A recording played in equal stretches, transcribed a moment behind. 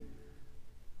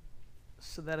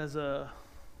So that is a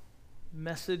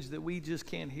message that we just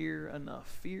can't hear enough.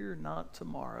 Fear not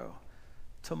tomorrow.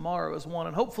 Tomorrow is one.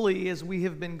 And hopefully, as we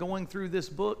have been going through this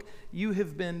book, you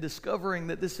have been discovering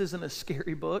that this isn't a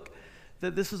scary book,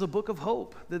 that this is a book of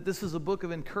hope, that this is a book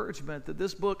of encouragement, that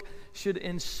this book should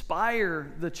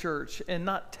inspire the church and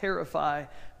not terrify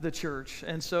the church.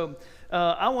 And so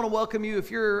I want to welcome you. If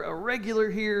you're a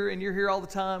regular here and you're here all the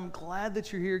time, glad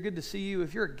that you're here. Good to see you.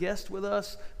 If you're a guest with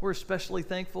us, we're especially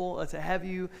thankful to have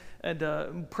you,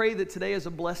 and pray that today is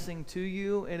a blessing to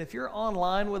you. And if you're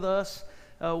online with us,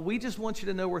 we just want you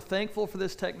to know we're thankful for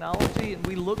this technology, and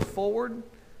we look forward.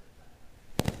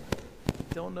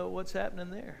 Don't know what's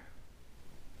happening there.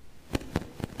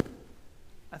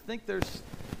 I think there's...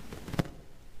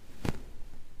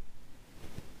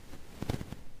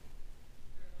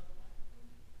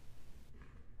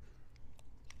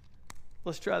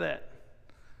 Let's try that.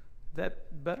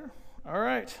 That better? All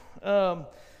right.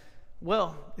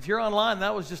 Well, if you're online,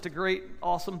 that was just a great,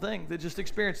 awesome thing that just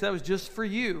experienced. That was just for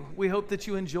you. We hope that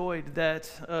you enjoyed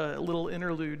that little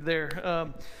interlude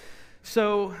there.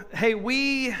 So, hey,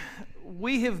 we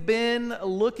have been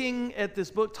looking at this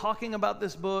book, talking about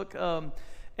this book,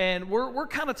 and we're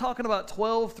kind of talking about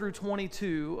 12 through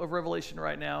 22 of Revelation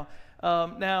right now.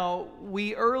 Now,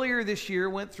 we earlier this year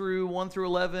went through 1 through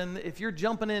 11. If you're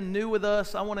jumping in new with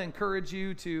us, I want to encourage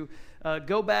you to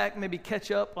go back, maybe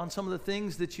catch up on some of the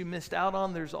things that you missed out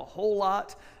on. There's a whole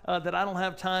lot that I don't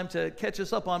have time to catch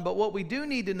us up on. But what we do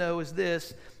need to know is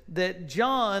this, that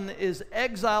John is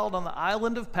exiled on the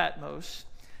island of Patmos.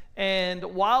 And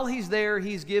while he's there,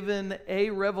 he's given a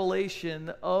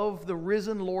revelation of the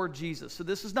risen Lord Jesus. So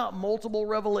this is not multiple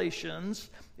revelations.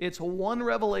 It's one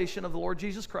revelation of the Lord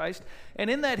Jesus Christ. And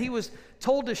in that, he was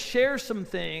told to share some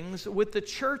things with the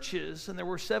churches. And there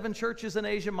were 7 churches in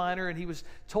Asia Minor, and he was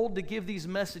told to give these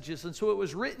messages. And so it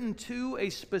was written to a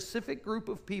specific group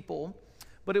of people,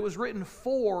 but it was written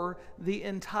for the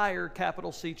entire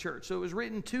capital C church. So it was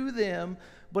written to them,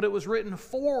 but it was written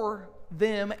for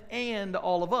them and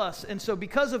all of us. And so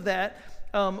because of that,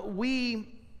 we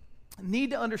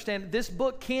need to understand this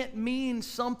book can't mean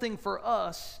something for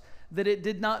us that it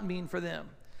did not mean for them.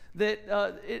 That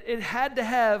it had to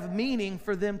have meaning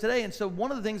for them today. And so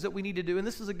one of the things that we need to do, and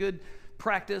this is a good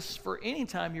practice for any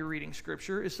time you're reading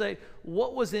Scripture, is say,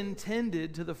 what was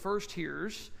intended to the first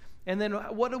hearers? And then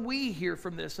what do we hear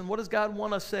from this? And what does God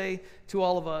want to say to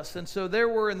all of us? And so there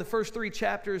were in the first 3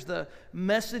 chapters the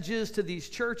messages to these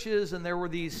churches, and there were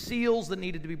these seals that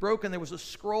needed to be broken. There was a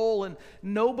scroll, and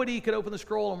nobody could open the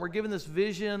scroll. And we're given this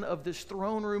vision of this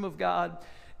throne room of God,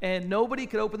 and nobody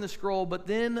could open the scroll, but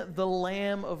then the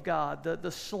Lamb of God,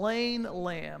 the slain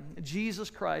Lamb, Jesus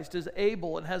Christ, is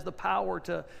able and has the power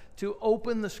to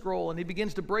open the scroll. And he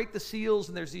begins to break the seals,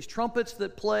 and there's these trumpets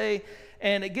that play,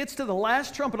 and it gets to the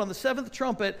last trumpet. On the 7th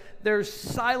trumpet, there's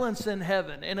silence in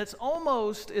heaven. And it's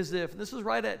almost as if, this is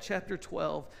right at chapter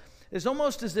 12, it's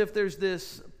almost as if there's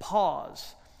this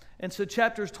pause. And so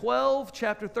chapters 12,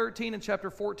 chapter 13, and chapter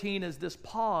 14 is this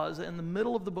pause in the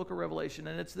middle of the book of Revelation.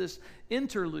 And it's this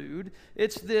interlude.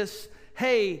 It's this,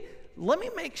 hey, let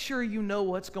me make sure you know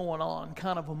what's going on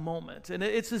kind of a moment. And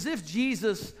it's as if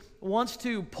Jesus wants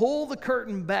to pull the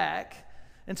curtain back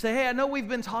and say, hey, I know we've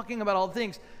been talking about all the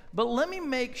things, but let me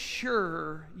make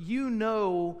sure you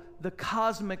know the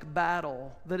cosmic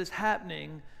battle that is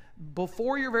happening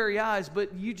before your very eyes,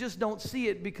 but you just don't see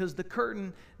it because the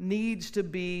curtain needs to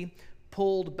be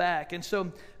pulled back. And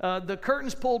so the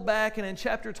curtain's pulled back, and in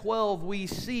chapter 12, we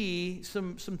see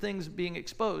some things being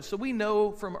exposed. So we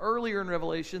know from earlier in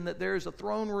Revelation that there's a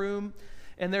throne room,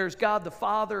 and there's God the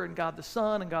Father, and God the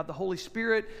Son, and God the Holy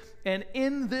Spirit. And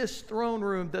in this throne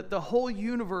room, that the whole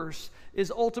universe is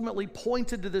ultimately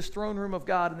pointed to this throne room of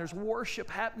God, and there's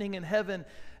worship happening in heaven.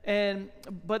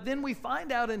 But then we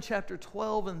find out in chapter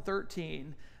 12 and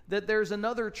 13 that there's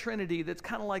another Trinity that's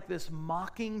kind of like this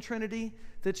mocking Trinity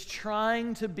that's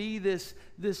trying to be this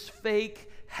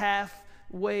fake,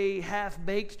 halfway,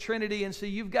 half-baked Trinity. And so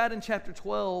you've got in chapter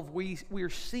 12, we're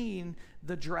seeing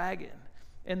the dragon.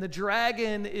 And the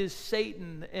dragon is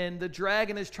Satan, and the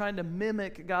dragon is trying to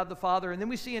mimic God the Father. And then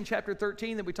we see in chapter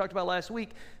 13 that we talked about last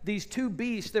week, these 2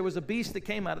 beasts. There was a beast that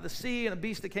came out of the sea and a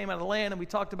beast that came out of the land. And we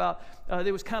talked about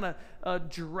there was kind of a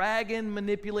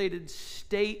dragon-manipulated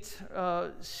state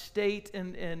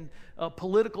and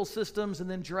political systems, and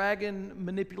then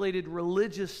dragon-manipulated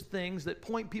religious things that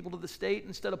point people to the state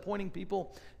instead of pointing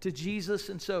people to Jesus.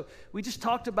 And so we just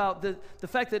talked about the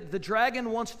fact that the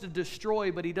dragon wants to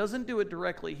destroy, but he doesn't do it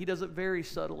directly. He does it very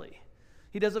subtly.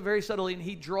 He does it very subtly, and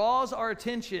he draws our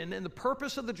attention, and the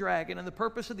purpose of the dragon and the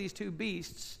purpose of these 2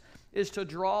 beasts is to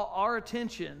draw our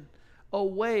attention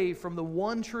away from the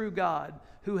one true God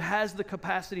who has the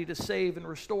capacity to save and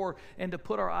restore and to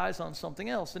put our eyes on something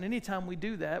else. And anytime we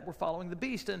do that, we're following the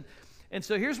beast. And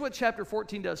so here's what chapter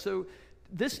 14 does. So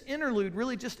this interlude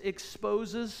really just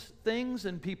exposes things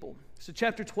and people. So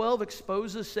chapter 12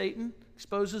 exposes Satan,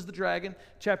 exposes the dragon.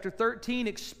 Chapter 13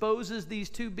 exposes these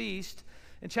two beasts.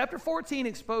 And chapter 14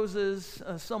 exposes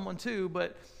someone too,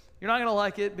 but you're not going to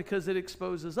like it because it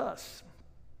exposes us.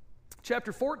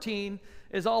 Chapter 14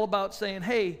 is all about saying,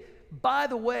 hey, by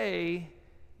the way,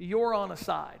 you're on a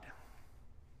side.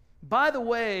 By the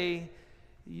way,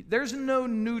 there's no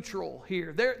neutral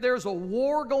here. There's a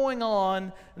war going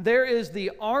on. There is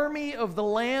the army of the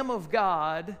Lamb of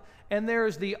God, and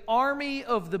there's the army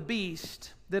of the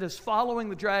beast that is following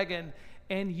the dragon,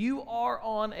 and you are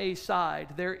on a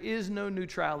side. There is no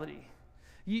neutrality.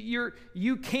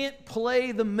 You can't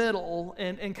play the middle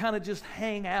and kind of just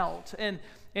hang out.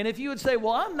 And if you would say,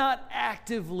 well, I'm not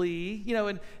actively,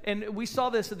 and we saw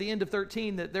this at the end of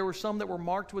 13, that there were some that were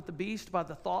marked with the beast by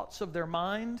the thoughts of their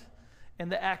mind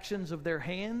and the actions of their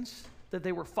hands, that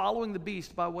they were following the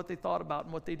beast by what they thought about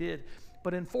and what they did.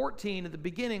 But in 14, at the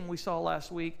beginning, we saw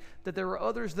last week that there are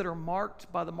others that are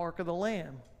marked by the mark of the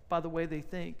Lamb, by the way they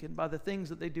think and by the things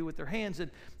that they do with their hands.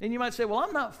 And you might say, well,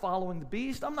 I'm not following the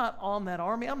beast. I'm not on that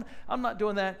army. I'm not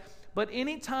doing that. But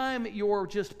anytime you're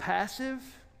just passive,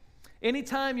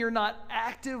 anytime you're not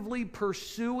actively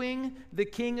pursuing the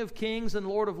King of Kings and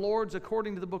Lord of Lords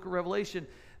according to the book of Revelation,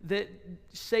 that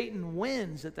Satan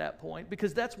wins at that point,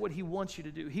 because that's what he wants you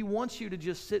to do. He wants you to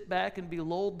just sit back and be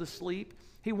lulled to sleep.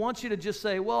 He wants you to just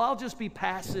say, well, I'll just be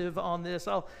passive on this.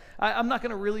 I'm not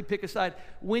going to really pick a side.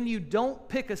 When you don't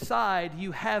pick a side,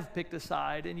 you have picked a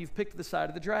side, and you've picked the side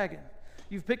of the dragon.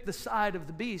 You've picked the side of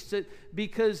the beast.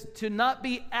 Because to not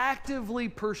be actively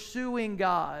pursuing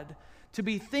God, to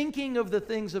be thinking of the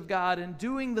things of God and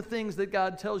doing the things that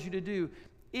God tells you to do,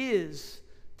 is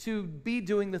to be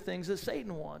doing the things that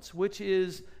Satan wants, which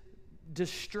is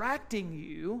distracting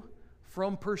you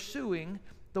from pursuing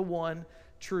the one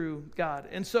true God.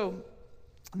 And so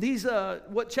these,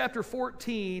 what chapter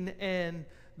 14 and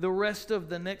the rest of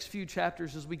the next few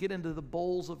chapters as we get into the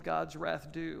bowls of God's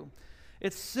wrath do,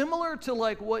 it's similar to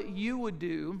like what you would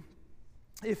do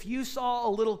if you saw a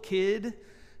little kid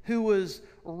who was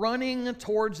running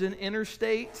towards an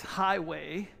interstate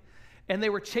highway and they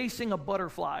were chasing a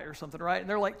butterfly or something, right? And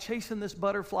they're like chasing this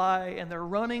butterfly and they're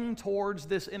running towards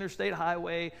this interstate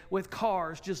highway with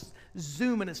cars just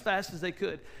zooming as fast as they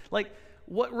could. Like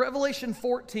what Revelation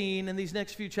 14 and these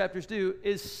next few chapters do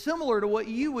is similar to what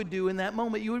you would do in that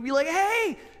moment. You would be like,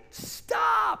 hey,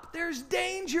 stop, there's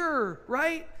danger,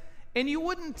 right? And you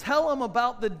wouldn't tell them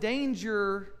about the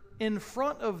danger in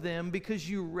front of them because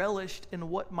you relished in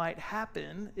what might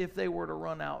happen if they were to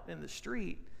run out in the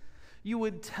street. You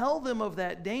would tell them of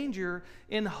that danger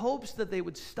in hopes that they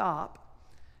would stop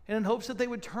and in hopes that they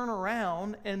would turn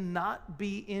around and not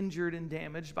be injured and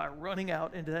damaged by running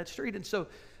out into that street. And so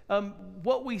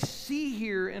what we see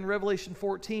here in Revelation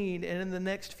 14 and in the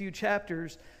next few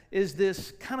chapters is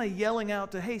this kind of yelling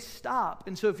out to, hey, stop.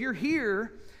 And so if you're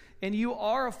here and you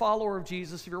are a follower of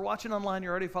Jesus, if you're watching online,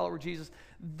 you're already a follower of Jesus,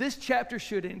 this chapter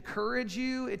should encourage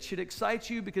you. It should excite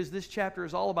you because this chapter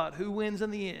is all about who wins in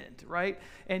the end, right?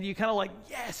 And you kind of like,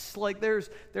 yes, like there's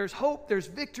hope, there's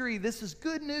victory. This is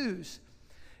good news.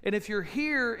 And if you're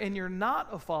here and you're not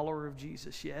a follower of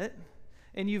Jesus yet,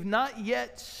 and you've not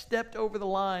yet stepped over the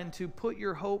line to put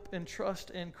your hope and trust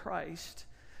in Christ,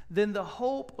 then the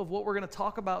hope of what we're going to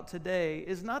talk about today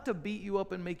is not to beat you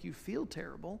up and make you feel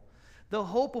terrible. The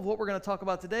hope of what we're going to talk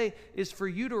about today is for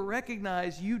you to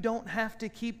recognize you don't have to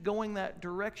keep going that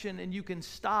direction, and you can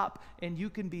stop and you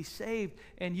can be saved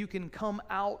and you can come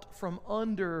out from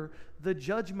under the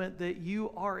judgment that you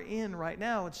are in right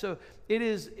now. And so it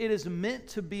is meant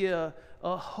to be a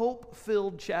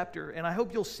hope-filled chapter, and I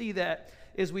hope you'll see that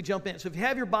as we jump in. So if you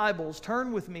have your Bibles,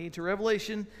 turn with me to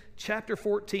Revelation chapter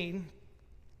 14.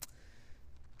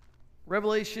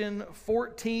 Revelation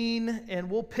 14, and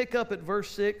we'll pick up at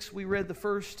verse 6. We read the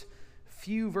first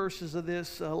few verses of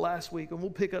this last week, and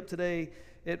we'll pick up today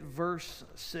at verse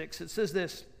 6. It says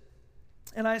this,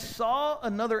 and I saw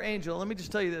another angel. Let me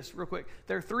just tell you this real quick.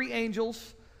 There are 3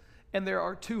 angels, and there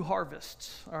are 2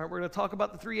 harvests. All right, we're going to talk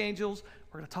about the 3 angels.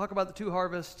 We're going to talk about the 2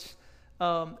 harvests.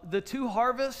 The 2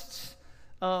 harvests,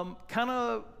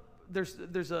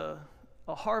 there's a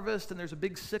harvest, and there's a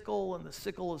big sickle, and the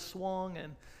sickle is swung,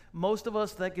 and most of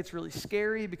us, that gets really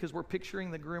scary because we're picturing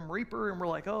the Grim Reaper and we're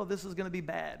like, oh, this is going to be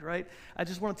bad, right? I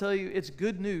just want to tell you, it's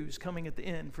good news coming at the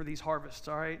end for these harvests,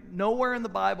 all right? Nowhere in the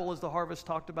Bible is the harvest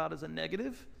talked about as a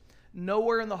negative.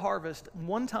 Nowhere in the harvest,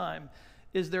 one time,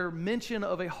 is there mention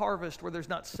of a harvest where there's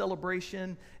not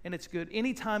celebration and it's good.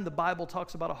 Anytime the Bible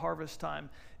talks about a harvest time,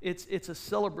 it's a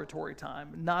celebratory time,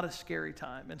 not a scary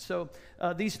time. And so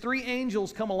these three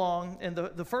angels come along, and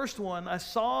the first one, I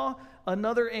saw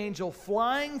another angel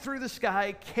flying through the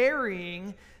sky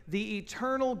carrying the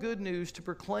eternal good news to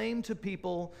proclaim to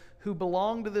people who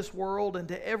belong to this world and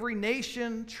to every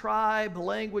nation, tribe,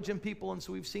 language, and people. And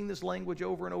so we've seen this language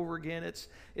over and over again.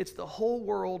 It's the whole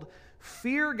world.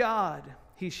 Fear God,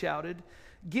 he shouted.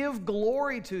 Give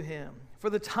glory to him, for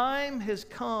the time has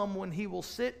come when he will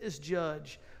sit as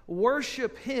judge.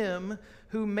 Worship him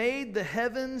who made the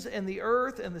heavens and the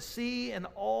earth and the sea and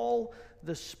all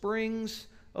the springs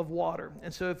of water.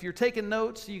 And so if you're taking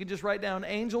notes, you can just write down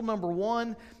angel number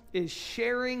 1 is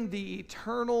sharing the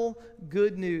eternal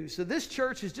good news. So this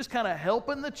church is just kind of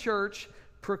helping the church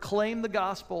proclaim the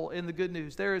gospel and the good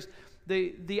news. There is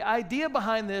the idea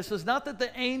behind this is not that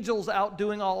the angel's out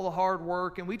doing all the hard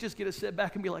work and we just get to sit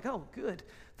back and be like, oh, good.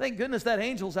 Thank goodness that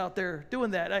angel's out there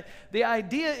doing that. The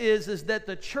idea is that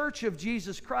the church of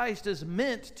Jesus Christ is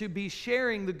meant to be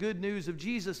sharing the good news of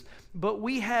Jesus, but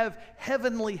we have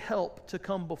heavenly help to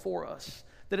come before us.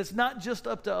 That it's not just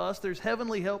up to us. There's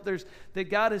heavenly help. That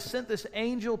God has sent this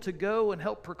angel to go and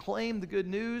help proclaim the good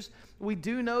news. We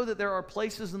do know that there are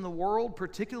places in the world,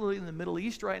 particularly in the Middle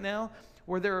East right now,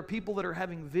 where there are people that are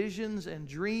having visions and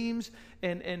dreams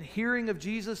and hearing of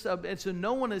Jesus. And so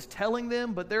no one is telling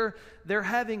them, but they're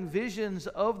having visions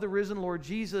of the risen Lord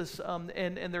Jesus,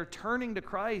 and they're turning to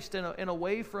Christ and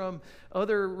away from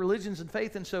other religions and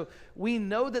faith. And so we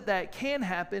know that can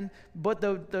happen, but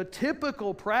the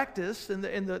typical practice and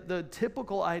the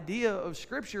typical idea of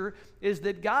Scripture is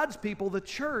that God's people, the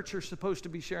church, are supposed to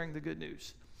be sharing the good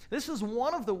news. This is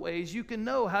one of the ways you can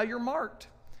know how you're marked.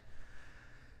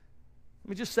 Let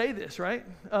me just say this, right?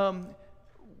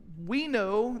 We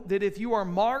know that if you are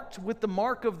marked with the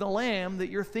mark of the Lamb, that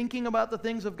you're thinking about the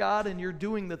things of God and you're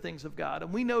doing the things of God.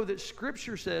 And we know that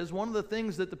Scripture says one of the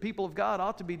things that the people of God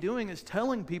ought to be doing is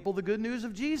telling people the good news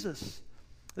of Jesus.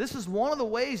 This is one of the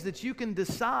ways that you can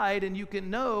decide and you can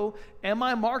know, am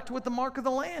I marked with the mark of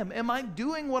the Lamb? Am I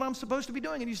doing what I'm supposed to be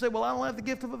doing? And you say, well, I don't have the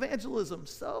gift of evangelism.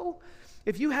 So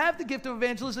if you have the gift of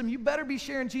evangelism, you better be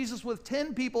sharing Jesus with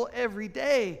 10 people every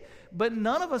day. But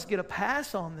none of us get a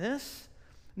pass on this.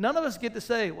 None of us get to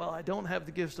say, well, I don't have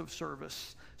the gifts of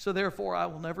service, so therefore I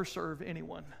will never serve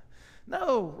anyone.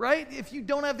 No, right? If you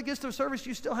don't have the gift of service,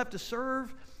 you still have to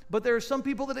serve. But there are some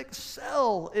people that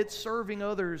excel at serving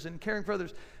others and caring for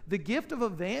others. The gift of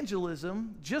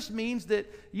evangelism just means that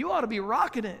you ought to be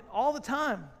rocking it all the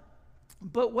time.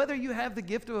 But whether you have the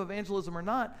gift of evangelism or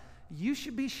not, you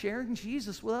should be sharing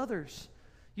Jesus with others.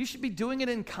 You should be doing it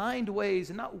in kind ways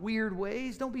and not weird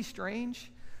ways. Don't be strange.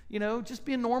 Just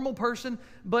be a normal person.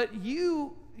 But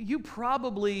you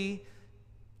probably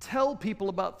tell people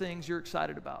about things you're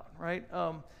excited about, right?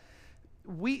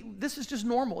 This is just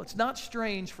normal. It's not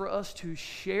strange for us to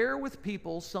share with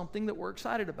people something that we're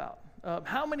excited about.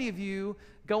 How many of you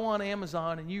go on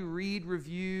Amazon and you read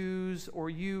reviews or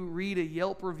you read a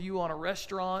Yelp review on a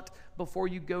restaurant before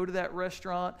you go to that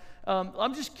restaurant?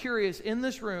 I'm just curious, in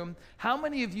this room, how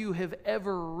many of you have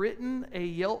ever written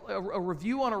a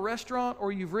review on a restaurant,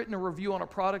 or you've written a review on a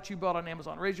product you bought on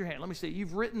Amazon? Raise your hand. Let me see.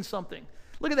 You've written something.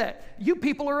 Look at that. You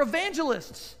people are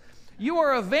evangelists. You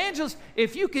are evangelists.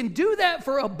 If you can do that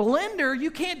for a blender, you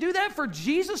can't do that for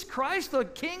Jesus Christ, the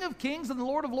King of Kings and the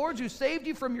Lord of Lords, who saved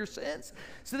you from your sins.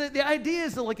 So the idea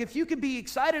is that, like, if you could be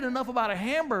excited enough about a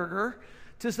hamburger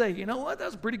to say, you know what,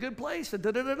 that's a pretty good place, and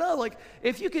da-da-da-da. Like,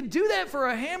 if you can do that for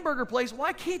a hamburger place,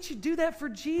 why can't you do that for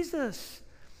Jesus?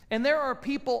 And there are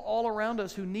people all around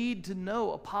us who need to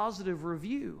know a positive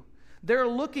review. They're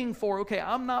looking for, okay,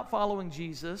 I'm not following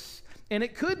Jesus. And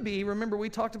it could be, remember we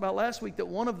talked about last week that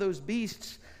one of those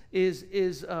beasts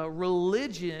is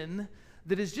religion,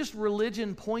 that is just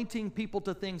religion pointing people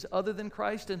to things other than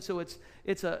Christ. And so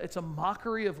it's a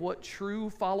mockery of what true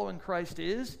following Christ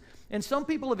is. And some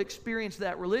people have experienced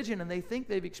that religion and they think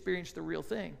they've experienced the real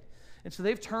thing. And so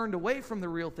they've turned away from the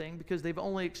real thing because they've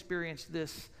only experienced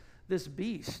this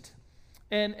beast.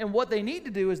 And what they need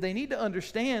to do is they need to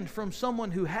understand from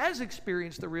someone who has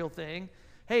experienced the real thing,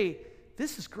 hey,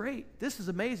 this is great. This is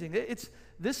amazing.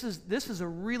 This is a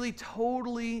really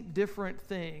totally different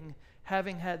thing,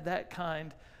 having had that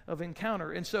kind of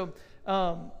encounter. And so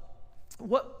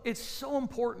it's so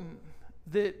important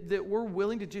that we're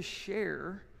willing to just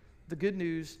share the good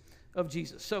news of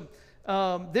Jesus. So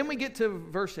then we get to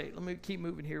verse 8. Let me keep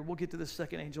moving here. We'll get to the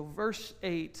second angel. Verse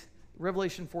 8,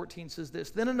 Revelation 14 says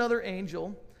this: Then another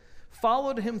angel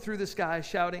followed him through the sky,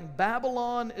 shouting,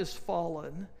 Babylon is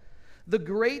fallen, The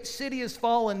great city has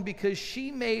fallen because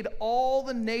she made all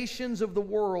the nations of the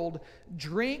world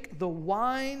drink the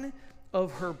wine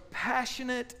of her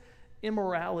passionate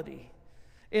immorality.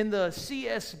 In the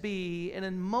CSB and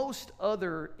in most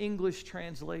other English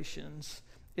translations,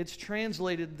 it's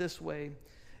translated this way.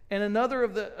 And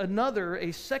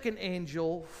a second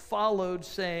angel followed,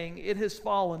 saying, "It has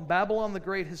fallen. Babylon the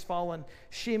Great has fallen.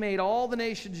 She made all the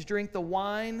nations drink the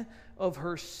wine of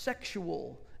her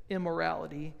sexual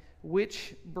immorality,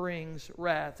 which brings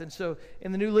wrath." And so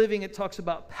in the New Living, it talks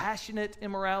about passionate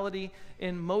immorality.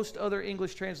 In most other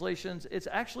English translations, it's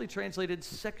actually translated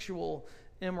sexual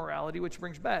immorality, which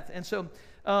brings wrath. And so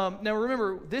now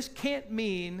remember, this can't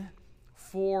mean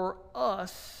for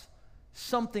us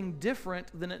something different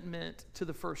than it meant to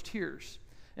the first hearers.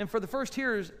 And for the first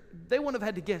hearers, they wouldn't have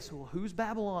had to guess, well, who's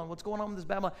Babylon? What's going on with this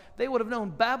Babylon? They would have known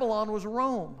Babylon was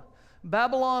Rome.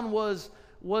 Babylon was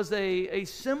a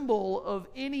symbol of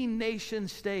any nation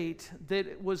state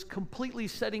that was completely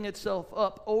setting itself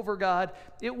up over God.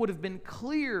 It would have been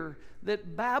clear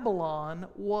that Babylon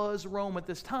was Rome at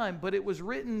this time, but it was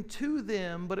written to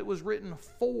them, but it was written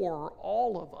for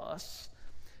all of us.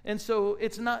 And so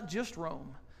it's not just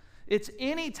Rome. It's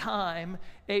any time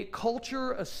a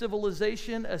culture, a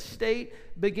civilization, a state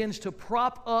begins to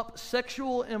prop up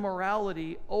sexual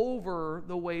immorality over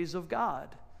the ways of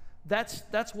God.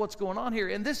 That's what's going on here.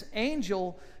 And this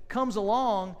angel comes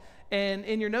along, and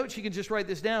in your notes you can just write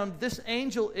this down. This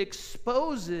angel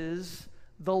exposes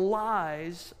the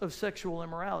lies of sexual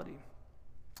immorality.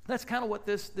 That's kind of what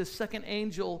this second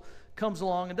angel comes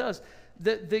along and does.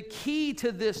 The key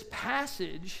to this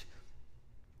passage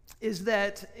is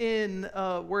that in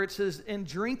where it says, "in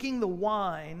drinking the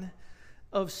wine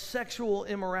of sexual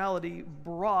immorality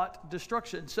brought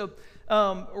destruction." So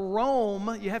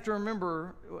Rome, you have to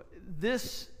remember,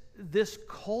 this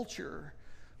culture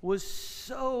was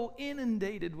so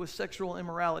inundated with sexual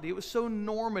immorality. It was so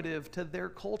normative to their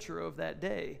culture of that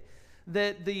day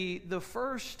that the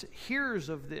first hearers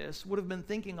of this would have been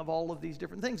thinking of all of these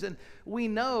different things. And we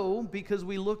know, because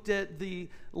we looked at the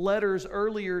letters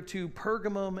earlier to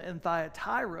Pergamum and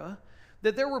Thyatira,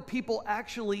 that there were people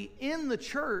actually in the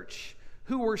church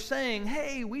who were saying,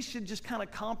 hey, we should just kind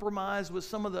of compromise with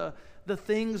some of the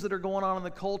things that are going on in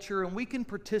the culture, and we can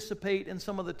participate in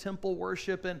some of the temple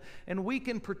worship, and we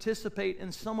can participate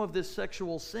in some of this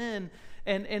sexual sin,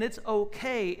 and it's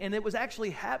okay. And it was actually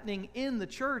happening in the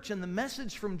church, and the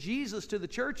message from Jesus to the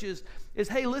churches is,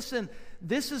 hey, listen,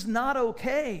 this is not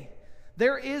okay.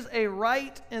 There is a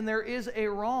right and there is a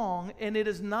wrong, and it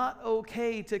is not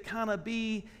okay to kind of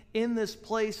be in this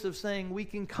place of saying we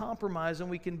can compromise and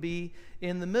we can be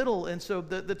in the middle. And so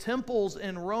the temples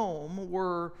in Rome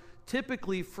were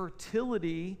typically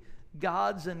fertility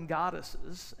gods and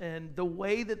goddesses. And the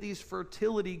way that these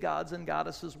fertility gods and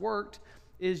goddesses worked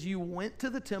is you went to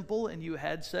the temple and you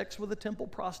had sex with a temple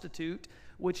prostitute,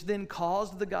 which then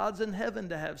caused the gods in heaven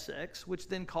to have sex, which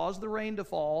then caused the rain to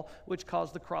fall, which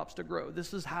caused the crops to grow.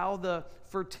 This is how the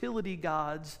fertility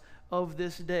gods of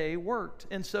this day worked.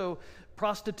 And so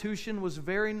prostitution was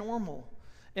very normal.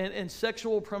 And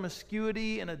sexual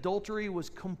promiscuity and adultery was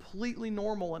completely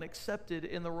normal and accepted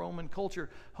in the Roman culture.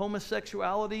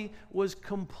 Homosexuality was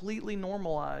completely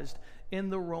normalized in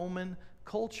the Roman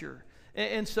culture.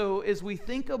 And so as we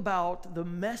think about the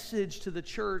message to the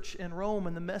church in Rome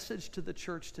and the message to the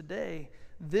church today,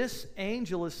 this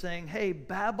angel is saying, hey,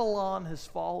 Babylon has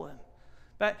fallen.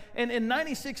 And in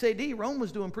 96 AD, Rome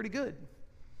was doing pretty good.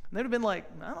 And they'd have been like,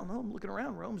 I don't know, I'm looking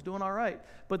around, Rome's doing all right.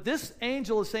 But this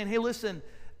angel is saying, hey, listen,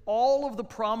 all of the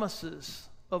promises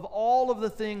of all of the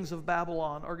things of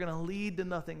Babylon are going to lead to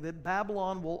nothing, that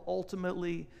Babylon will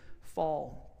ultimately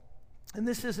fall. And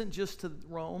this isn't just to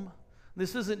Rome.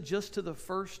 This isn't just to the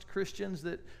first Christians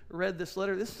that read this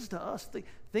letter. This is to us.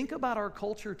 Think about our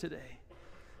culture today.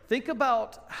 Think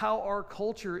about how our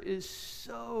culture is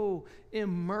so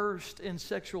immersed in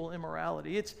sexual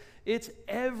immorality. It's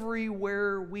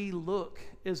everywhere we look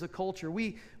as a culture.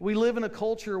 We live in a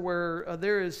culture where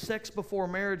there is sex before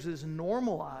marriage is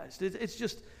normalized.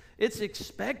 It's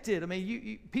expected. I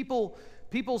mean, people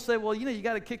say, well, you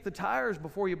got to kick the tires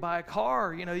before you buy a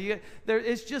car.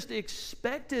 It's just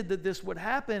expected that this would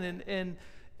happen. And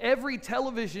every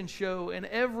television show and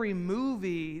every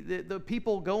movie, the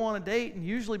people go on a date, and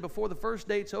usually before the first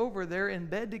date's over, they're in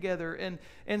bed together.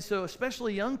 And so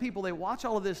especially young people, they watch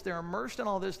all of this, they're immersed in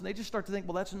all this, and they just start to think,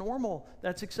 well, that's normal,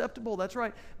 that's acceptable, that's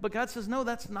right. But God says, no,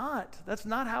 that's not. That's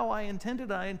not how I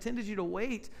intended it. I intended you to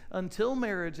wait until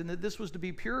marriage, and that this was to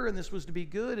be pure, and this was to be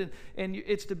good, and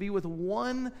it's to be with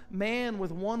one man,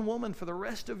 with one woman for the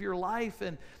rest of your life,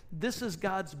 and this is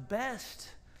God's best.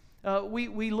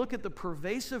 We look at the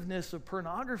pervasiveness of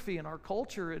pornography in our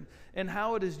culture and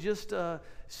how it is just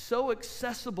so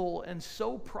accessible and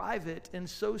so private and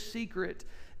so secret.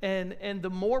 And the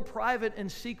more private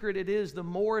and secret it is, the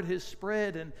more it has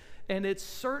spread. And it's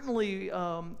certainly,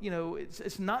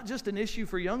 it's not just an issue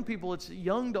for young people. It's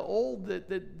young to old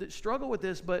that struggle with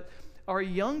this. But our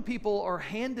young people are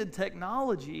handed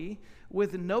technology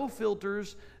with no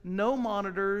filters, no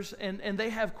monitors, and they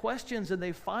have questions, and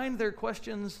they find their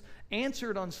questions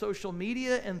answered on social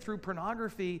media and through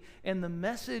pornography, and the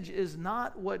message is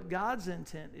not what God's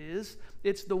intent is,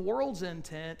 it's the world's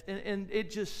intent, and it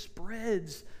just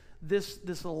spreads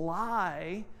this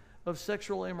lie of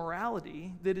sexual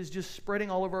immorality that is just spreading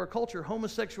all over our culture.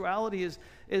 Homosexuality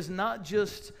is not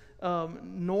just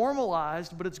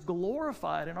normalized, but it's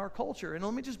glorified in our culture. And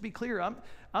let me just be clear,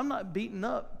 I'm not beaten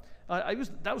up.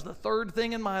 That was the third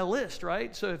thing in my list,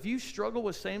 right? So if you struggle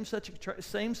with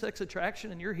same-sex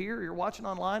attraction and you're here, you're watching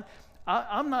online,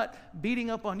 I'm not beating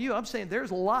up on you. I'm saying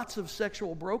there's lots of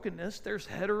sexual brokenness. There's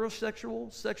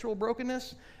heterosexual sexual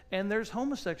brokenness, and there's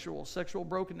homosexual sexual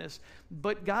brokenness.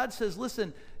 But God says,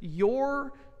 listen,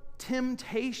 your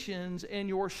temptations and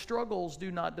your struggles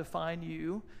do not define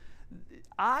you.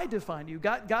 I define you.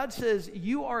 God says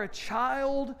you are a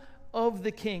child of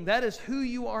the King. That is who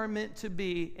you are meant to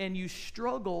be, and you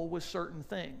struggle with certain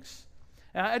things.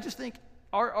 And I just think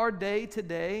our day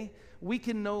today, we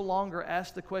can no longer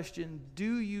ask the question,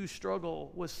 do you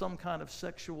struggle with some kind of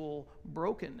sexual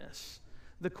brokenness?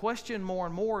 The question more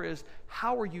and more is,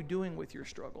 how are you doing with your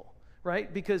struggle?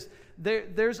 Right? Because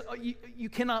you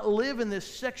cannot live in this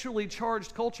sexually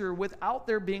charged culture without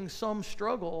there being some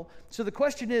struggle. So the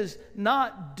question is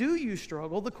not, do you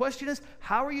struggle? The question is,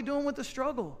 how are you doing with the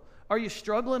struggle? Are you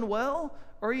struggling well,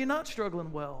 or are you not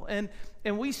struggling well?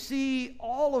 And we see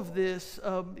all of this,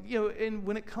 and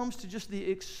when it comes to just the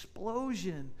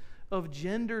explosion of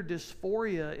gender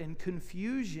dysphoria and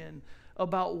confusion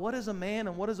about what is a man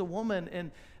and what is a woman,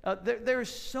 and there are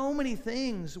so many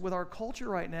things with our culture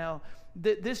right now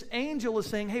that this angel is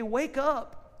saying, hey, wake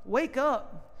up, wake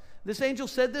up. This angel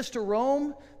said this to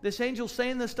Rome. This angel's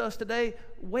saying this to us today.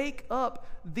 Wake up.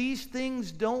 These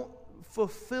things don't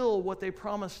fulfill what they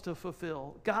promise to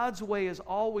fulfill. God's way is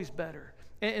always better.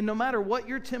 And no matter what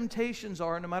your temptations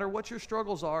are, no matter what your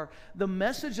struggles are, the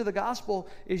message of the gospel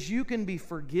is you can be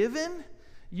forgiven,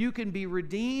 you can be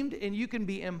redeemed, and you can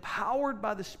be empowered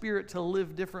by the Spirit to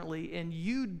live differently, and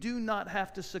you do not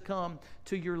have to succumb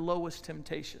to your lowest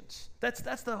temptations. That's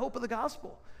the hope of the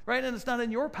gospel, right? And it's not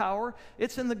in your power,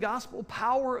 it's in the gospel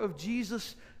power of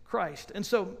Jesus Christ. And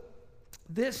so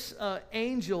this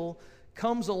angel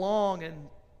comes along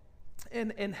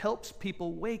and helps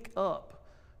people wake up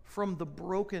from the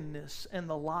brokenness and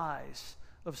the lies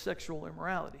of sexual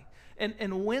immorality.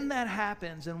 And when that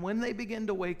happens, and when they begin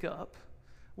to wake up,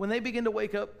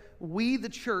 we, the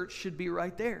church, should be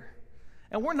right there.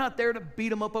 And we're not there to beat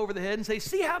them up over the head and say,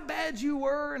 see how bad you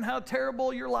were and how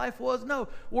terrible your life was. No,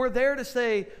 we're there to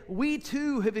say, we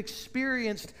too have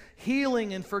experienced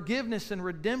healing and forgiveness and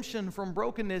redemption from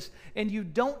brokenness, and you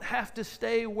don't have to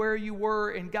stay where you were,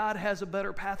 and God has a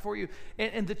better path for you.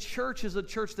 And the church is a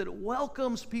church that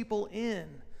welcomes people in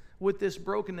with this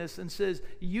brokenness and says,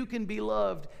 you can be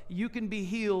loved, you can be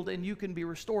healed, and you can be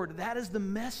restored. That is the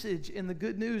message in the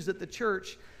good news that the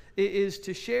church is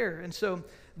to share. And so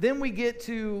then we get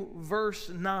to verse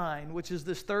 9, which is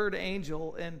this third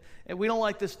angel. And we don't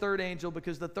like this third angel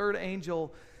because the third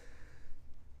angel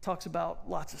talks about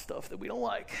lots of stuff that we don't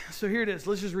like. So here it is.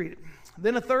 Let's just read it.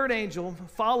 Then a third angel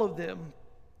followed them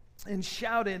and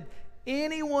shouted,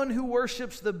 anyone who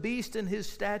worships the beast and his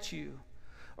statue,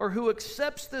 or who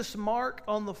accepts this mark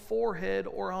on the forehead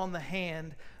or on the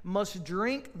hand, must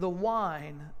drink the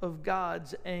wine of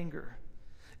God's anger.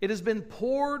 It has been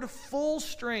poured full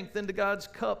strength into God's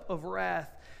cup of wrath,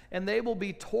 and they will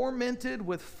be tormented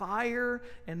with fire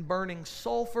and burning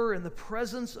sulfur in the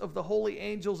presence of the holy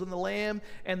angels and the Lamb,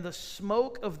 and the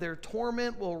smoke of their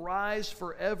torment will rise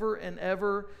forever and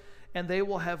ever, and they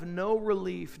will have no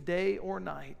relief day or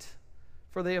night.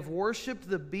 For they have worshipped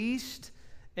the beast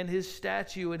and his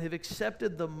statue and have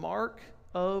accepted the mark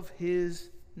of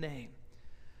his name.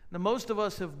 Now, most of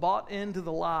us have bought into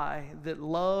the lie that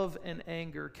love and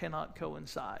anger cannot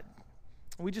coincide.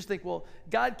 We just think, well,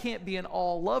 God can't be an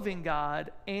all-loving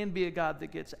God and be a God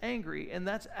that gets angry, and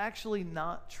that's actually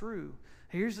not true.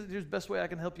 Here's the best way I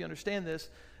can help you understand this.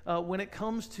 When it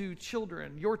comes to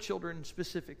children, your children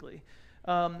specifically,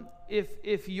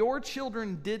 if your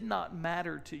children did not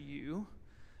matter to you,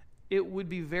 it would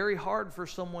be very hard for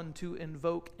someone to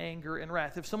invoke anger and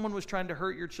wrath. If someone was trying to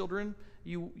hurt your children,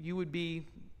 you would be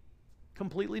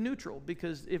completely neutral,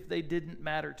 because if they didn't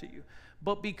matter to you.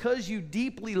 But because you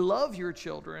deeply love your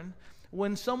children,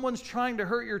 when someone's trying to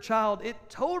hurt your child, it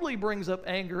totally brings up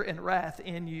anger and wrath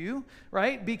in you,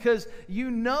 right? Because you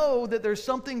know that there's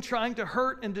something trying to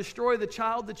hurt and destroy the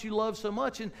child that you love so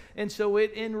much. And so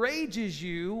it enrages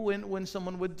you when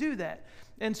someone would do that.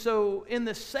 And so in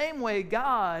the same way,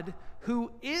 God,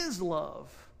 who is love,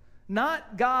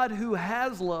 not God who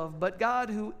has love, but God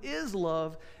who is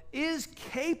love, is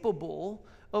capable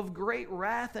of great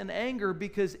wrath and anger,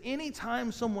 because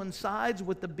anytime someone sides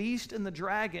with the beast and the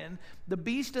dragon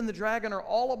are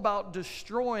all about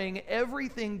destroying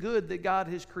everything good that God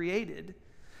has created.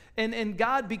 And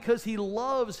God, because he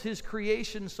loves his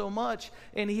creation so much,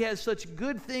 and he has such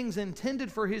good things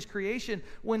intended for his creation,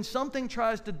 when something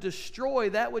tries to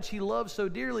destroy that which he loves so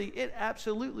dearly, it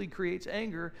absolutely creates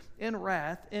anger and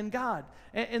wrath in God.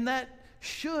 And that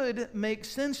should make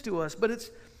sense to us, but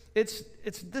it's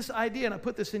this idea, and I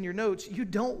put this in your notes, you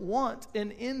don't want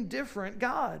an indifferent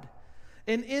God.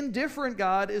 An indifferent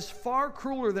God is far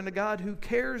crueler than a God who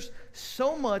cares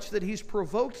so much that he's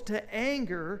provoked to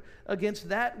anger against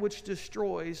that which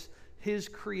destroys his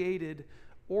created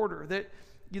order. That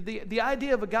the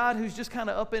idea of a God who's just kind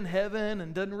of up in heaven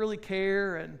and doesn't really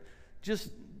care and just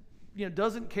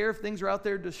doesn't care if things are out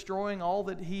there destroying all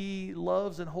that he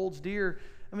loves and holds dear.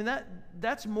 I mean,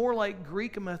 that's more like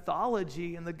Greek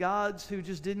mythology and the gods who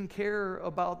just didn't care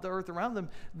about the earth around them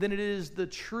than it is the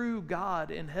true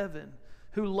God in heaven,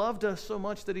 who loved us so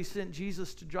much that he sent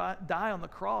Jesus to die on the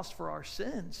cross for our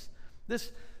sins.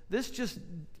 This just,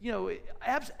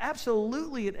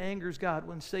 absolutely it angers God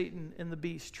when Satan and the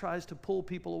beast tries to pull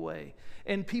people away.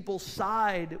 And people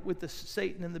side with the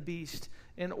Satan and the beast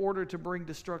in order to bring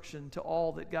destruction to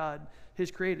all that God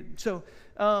has created. So,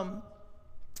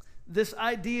 this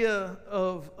idea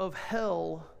of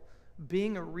hell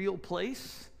being a real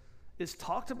place is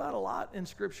talked about a lot in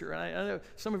Scripture. And I know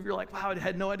some of you are like, wow, I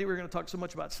had no idea we were going to talk so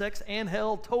much about sex and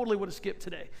hell. Totally would have skipped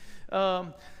today.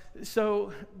 But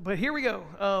here we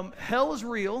go. Hell is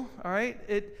real, all right?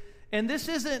 And this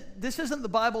isn't the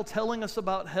Bible telling us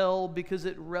about hell because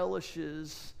it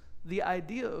relishes the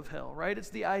idea of hell, right?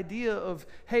 It's the idea of,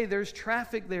 hey, there's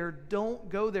traffic there, don't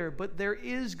go there, but there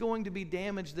is going to be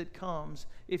damage that comes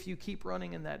if you keep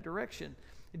running in that direction.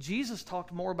 Jesus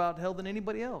talked more about hell than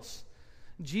anybody else.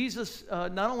 Jesus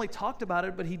not only talked about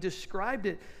it, but he described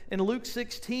it. In Luke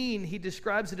 16, he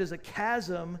describes it as a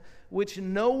chasm which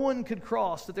no one could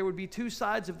cross, that there would be two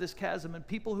sides of this chasm, and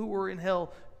people who were in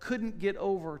hell couldn't get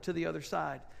over to the other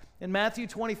side. In Matthew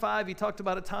 25, he talked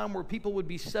about a time where people would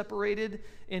be separated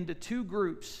into two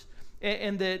groups,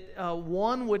 and that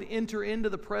one would enter into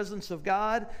the presence of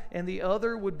God, and the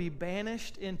other would be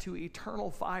banished into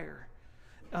eternal fire.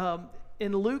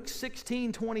 In Luke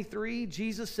 16:23,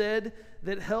 Jesus said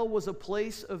that hell was a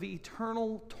place of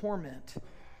eternal torment.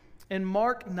 In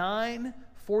Mark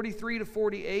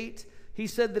 9:43-48, he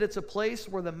said that it's a place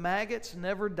where the maggots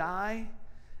never die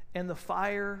and the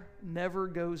fire never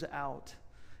goes out.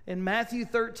 In Matthew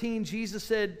 13, Jesus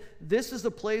said, this is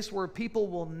a place where people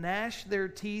will gnash their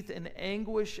teeth in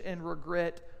anguish and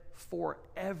regret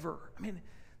forever. I mean,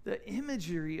 the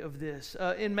imagery of this.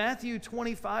 In Matthew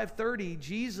 25:30,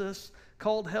 Jesus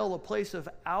called hell a place of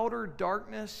outer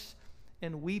darkness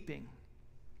and weeping.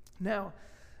 Now,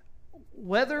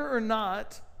 whether or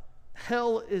not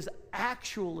hell is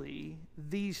actually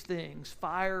these things,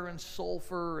 fire and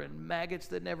sulfur and maggots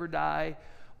that never die,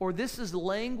 or this is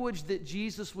language that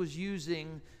Jesus was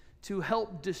using to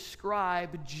help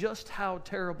describe just how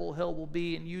terrible hell will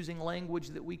be, and using language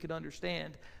that we could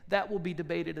understand, that will be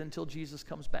debated until Jesus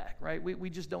comes back, right? We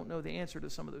just don't know the answer to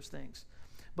some of those things.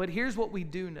 But here's what we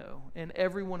do know, and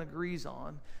everyone agrees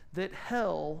on, that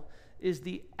hell is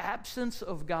the absence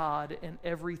of God and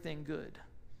everything good.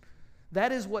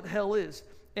 That is what hell is.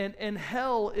 And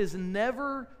hell is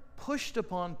never pushed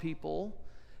upon people.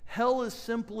 Hell is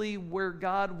simply where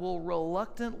God will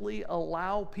reluctantly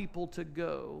allow people to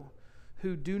go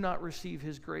who do not receive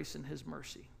his grace and his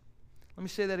mercy. Let me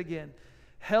say that again.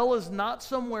 Hell is not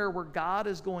somewhere where God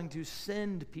is going to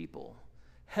send people.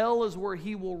 Hell is where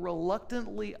he will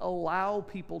reluctantly allow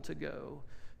people to go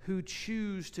who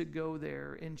choose to go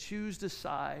there and choose to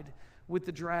side with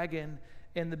the dragon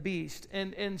and the beast.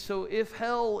 And so if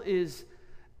hell is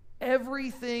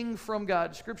everything from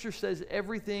God, Scripture says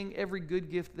everything, every good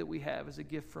gift that we have is a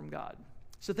gift from God.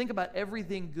 So think about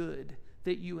everything good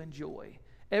that you enjoy.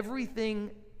 Everything,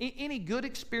 any good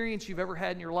experience you've ever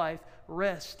had in your life,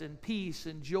 rest and peace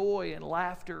and joy and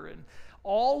laughter and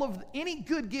all of any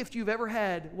good gift you've ever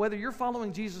had, whether you're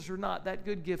following Jesus or not, that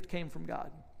good gift came from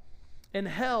God. And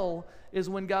hell is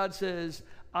when God says,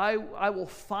 I will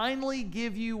finally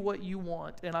give you what you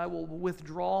want, and I will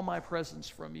withdraw my presence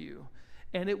from you.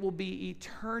 And it will be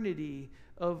eternity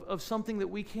of something that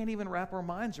we can't even wrap our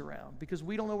minds around, because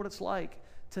we don't know what it's like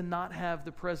to not have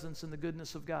the presence and the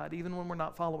goodness of God, even when we're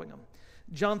not following Him.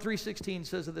 John 3:16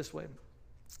 says it this way,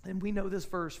 and we know this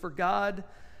verse: "For God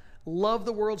loved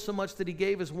the world so much that He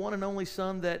gave His one and only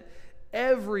Son, that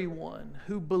everyone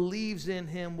who believes in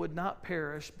Him would not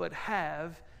perish, but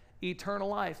have eternal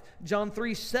life." John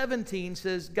 3:17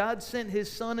 says, "God sent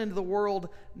His Son into the world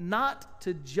not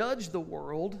to judge the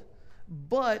world,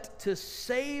 but to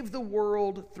save the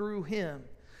world through Him.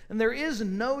 And there is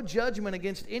no judgment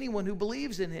against anyone who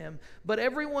believes in Him, but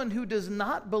everyone who does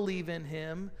not believe in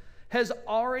Him has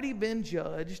already been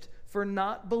judged for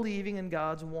not believing in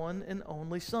God's one and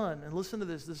only Son." And listen to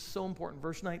this. This is so important.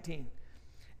 Verse 19.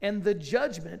 "And the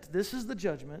judgment," this is the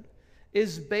judgment,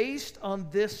 "is based on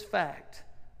this fact.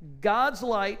 God's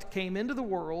light came into the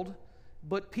world,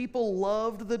 but people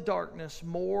loved the darkness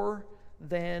more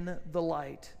than the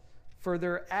light, for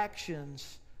their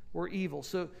actions were evil."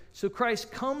 So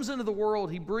Christ comes into the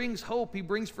world. He brings hope. He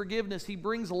brings forgiveness. He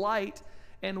brings light.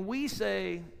 And we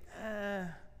say,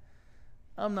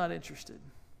 I'm not interested.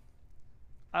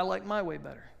 I like my way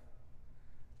better.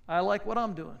 I like what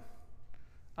I'm doing.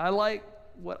 I like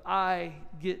what I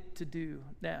get to do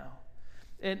now.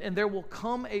 And there will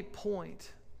come a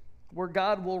point where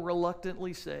God will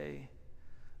reluctantly say,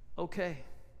 "Okay,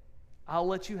 I'll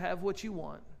let you have what you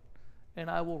want, and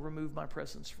I will remove my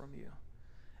presence from you."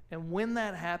 And when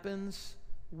that happens,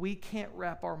 we can't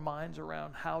wrap our minds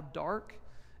around how dark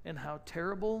and how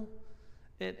terrible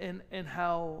and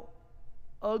how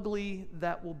ugly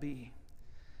that will be.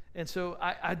 And so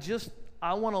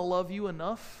I want to love you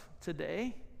enough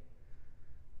today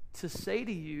to say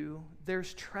to you,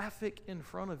 there's traffic in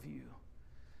front of you.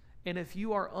 And if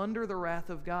you are under the wrath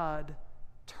of God,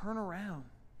 turn around.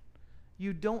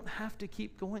 You don't have to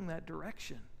keep going that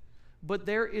direction. But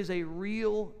there is a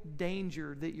real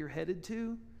danger that you're headed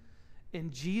to,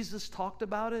 and Jesus talked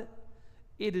about it.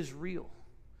 It is real.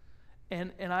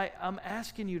 And I'm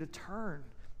asking you to turn.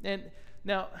 And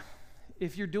now,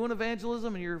 if you're doing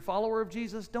evangelism and you're a follower of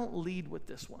Jesus, don't lead with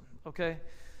this one, okay?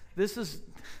 This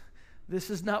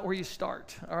is not where you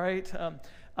start, all right?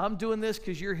 I'm doing this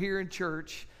because you're here in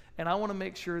church, and I want to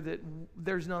make sure that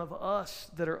there's none of us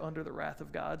that are under the wrath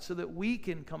of God, so that we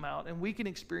can come out and we can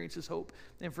experience His hope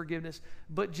and forgiveness.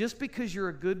 But just because you're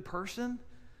a good person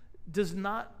does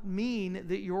not mean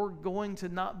that you're going to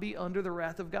not be under the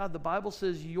wrath of God. The Bible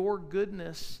says your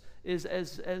goodness is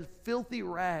as filthy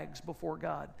rags before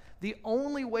God. The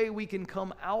only way we can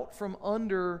come out from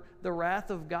under the wrath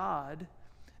of God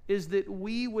is that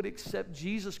we would accept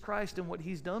Jesus Christ and what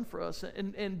He's done for us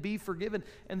and be forgiven.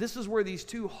 And this is where these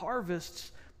two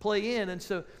harvests play in. And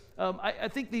so I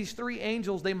think these three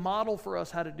angels, they model for us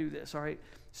how to do this, all right?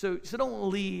 So don't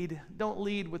lead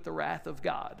with the wrath of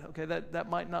God, okay? That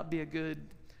might not be a good,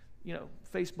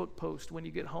 Facebook post when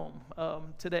you get home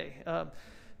today.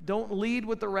 Don't lead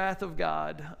with the wrath of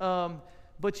God,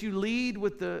 but you lead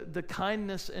with the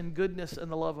kindness and goodness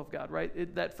and the love of God,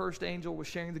 right? That first angel was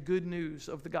sharing the good news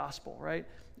of the gospel, right?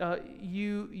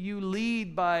 You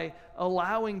lead by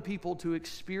allowing people to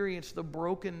experience the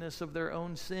brokenness of their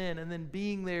own sin, and then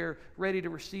being there ready to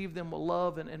receive them with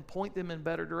love and point them in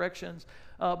better directions.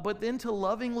 But then to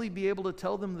lovingly be able to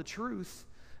tell them the truth.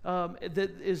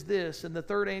 That is this, and the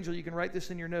third angel, you can write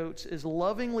this in your notes, is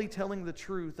lovingly telling the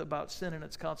truth about sin and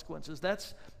its consequences.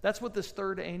 That's what this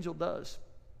third angel does.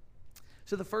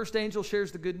 So the first angel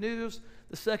shares the good news.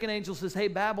 The second angel says, hey,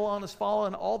 Babylon has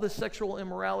fallen. All this sexual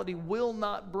immorality will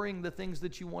not bring the things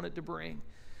that you want it to bring.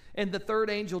 And the third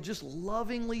angel just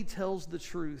lovingly tells the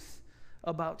truth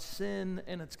about sin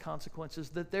and its consequences,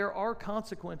 that there are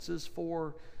consequences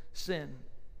for sin.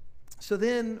 So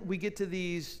then we get to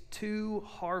these two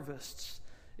harvests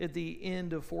at the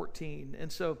end of 14. And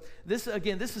so this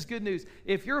is good news.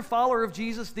 If you're a follower of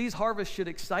Jesus, these harvests should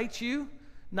excite you,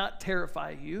 not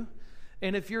terrify you.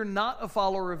 And if you're not a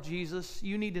follower of Jesus,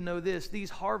 you need to know this.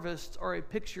 These harvests are a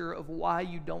picture of why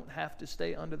you don't have to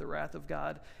stay under the wrath of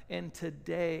God. And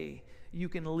today, you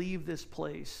can leave this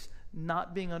place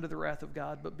not being under the wrath of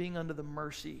God, but being under the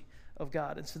mercy of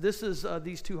God. And so this is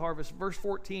these two harvests. Verse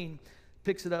 14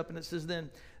 picks it up, and it says,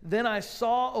 Then I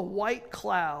saw a white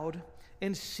cloud,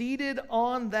 and seated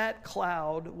on that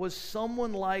cloud was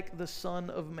someone like the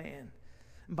Son of Man.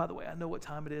 And by the way, I know what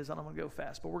time it is, and I'm going to go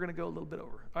fast, but we're going to go a little bit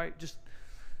over. All right, just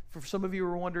for some of you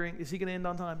who are wondering, is he going to end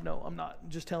on time? No, I'm not. I'm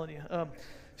just telling you.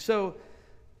 So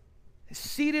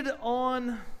seated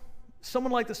on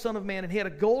someone like the Son of Man, and he had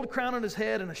a gold crown on his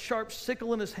head and a sharp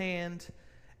sickle in his hand,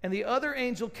 And the other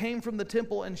angel came from the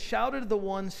temple and shouted to the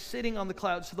one sitting on the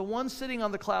cloud. So the one sitting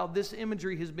on the cloud, this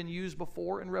imagery has been used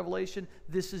before in Revelation.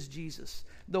 This is Jesus.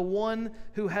 The one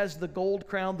who has the gold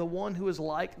crown, the one who is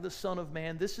like the Son of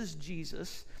Man. This is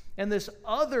Jesus. And this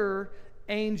other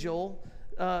angel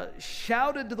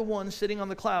shouted to the one sitting on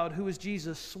the cloud, who is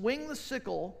Jesus, swing the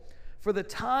sickle, for the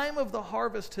time of the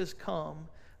harvest has come.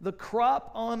 The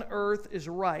crop on earth is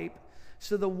ripe.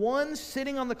 So the one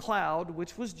sitting on the cloud,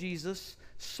 which was Jesus,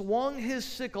 swung his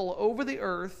sickle over the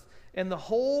earth, and the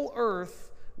whole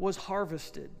earth was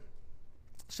harvested.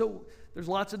 So there's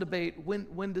lots of debate.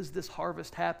 When does this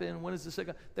harvest happen? When is this?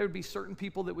 There would be certain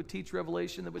people that would teach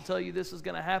Revelation that would tell you this is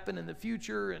going to happen in the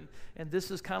future, and this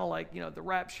is kind of like, the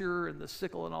rapture and the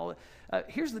sickle and all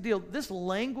that. Here's the deal. This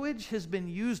language has been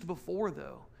used before,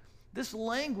 though. This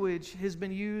language has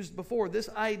been used before. This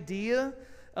idea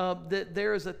that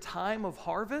there is a time of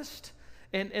harvest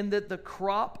and that the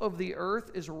crop of the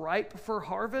earth is ripe for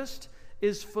harvest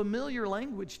is familiar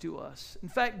language to us. In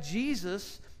fact,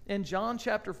 Jesus in John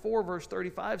chapter 4, verse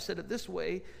 35 said it this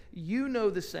way, you know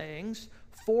the sayings,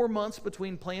 4 months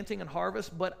between planting and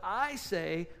harvest, but I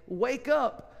say, wake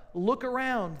up, look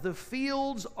around. The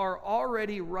fields are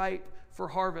already ripe for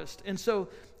harvest. And so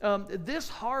this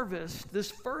harvest,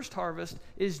 this first harvest,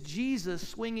 is Jesus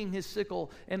swinging his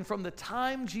sickle. And from the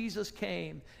time Jesus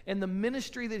came and the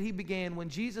ministry that he began, when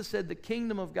Jesus said the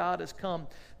kingdom of God has come,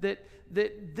 that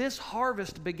this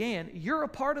harvest began. You're a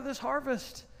part of this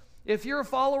harvest. If you're a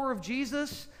follower of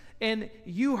Jesus and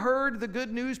you heard the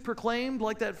good news proclaimed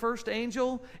like that first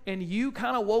angel, and you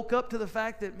kind of woke up to the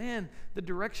fact that, man, the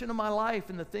direction of my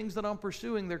life and the things that I'm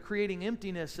pursuing, they're creating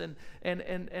emptiness, and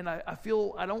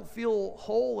I don't feel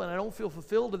whole and I don't feel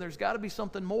fulfilled, and there's got to be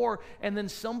something more. And then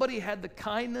somebody had the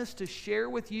kindness to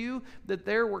share with you that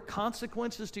there were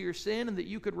consequences to your sin and that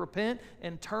you could repent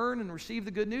and turn and receive the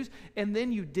good news, and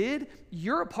then you did.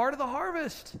 You're a part of the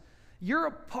harvest. You're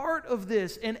a part of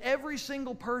this, and every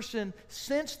single person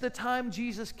since the time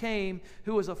Jesus came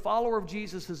who is a follower of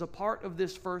Jesus is a part of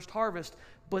this first harvest.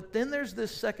 But then there's this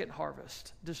second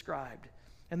harvest described.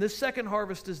 And this second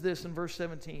harvest is this in verse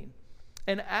 17.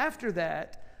 And after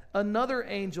that, another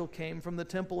angel came from the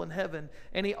temple in heaven,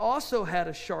 and he also had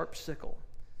a sharp sickle.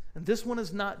 And this one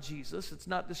is not Jesus. It's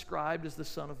not described as the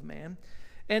Son of Man.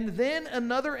 And then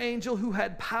another angel who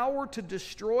had power to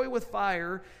destroy with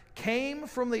fire came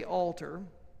from the altar,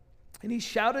 and he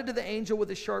shouted to the angel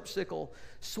with a sharp sickle,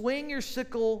 swing your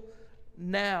sickle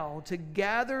now to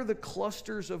gather the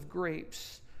clusters of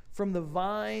grapes from the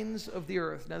vines of the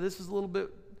earth. Now this is a little bit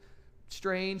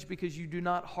strange because you do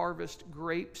not harvest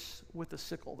grapes with a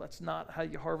sickle. That's not how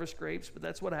you harvest grapes, but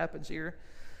that's what happens here.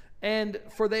 And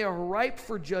for they are ripe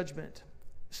for judgment.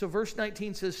 So verse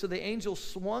 19 says, so the angel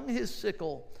swung his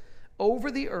sickle over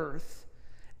the earth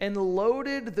and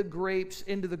loaded the grapes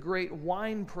into the great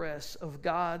winepress of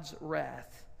God's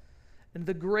wrath. And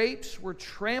the grapes were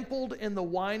trampled in the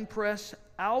winepress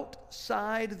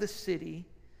outside the city,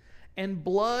 and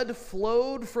blood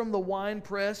flowed from the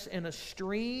winepress in a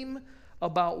stream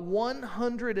about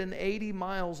 180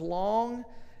 miles long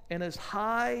and as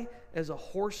high as a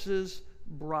horse's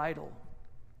bridle.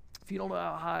 If you don't know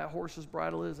how high a horse's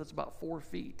bridle is, that's about 4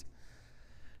 feet.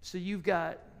 So you've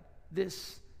got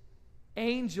this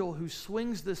angel who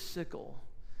swings this sickle,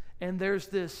 and there's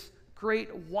this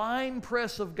great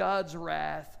winepress of God's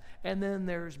wrath, and then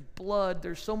there's blood.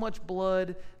 There's so much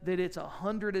blood that it's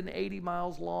 180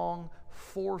 miles long,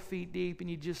 4 feet deep, and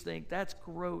you just think, that's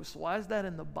gross. Why is that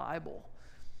in the Bible?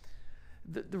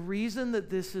 The reason that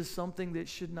this is something that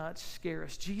should not scare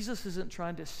us, Jesus isn't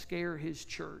trying to scare his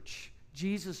church.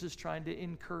 Jesus is trying to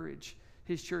encourage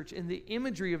his church. And the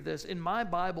imagery of this, in my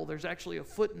Bible, there's actually a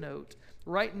footnote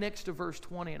right next to verse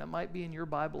 20, and it might be in your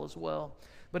Bible as well.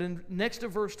 But next to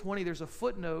verse 20, there's a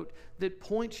footnote that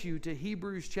points you to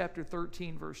Hebrews chapter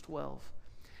 13, verse 12.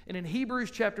 And in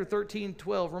Hebrews chapter 13,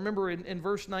 12, remember in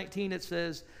verse 19 it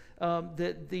says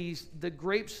that the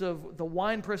grapes of the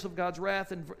winepress of God's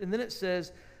wrath, and then it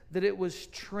says that it was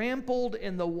trampled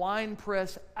in the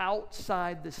winepress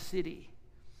outside the city.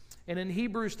 And in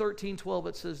Hebrews 13, 12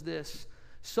 it says this,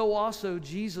 so also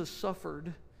Jesus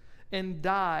suffered and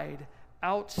died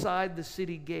outside the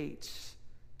city gates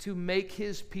to make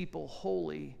his people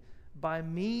holy by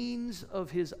means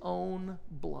of his own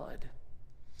blood.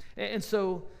 And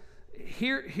so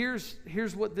here's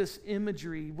what this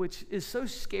imagery, which is so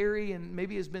scary and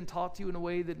maybe has been taught to you in a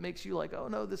way that makes you like, oh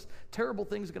no, this terrible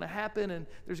thing's going to happen and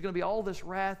there's going to be all this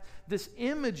wrath. This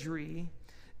imagery,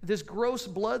 this gross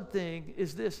blood thing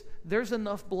is this: there's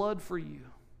enough blood for you.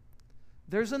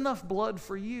 There's enough blood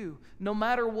for you. No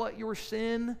matter what your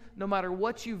sin, no matter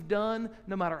what you've done,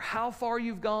 no matter how far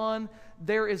you've gone,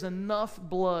 there is enough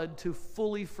blood to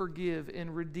fully forgive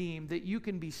and redeem that you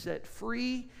can be set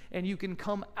free and you can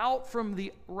come out from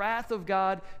the wrath of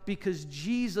God because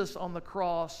Jesus on the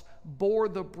cross bore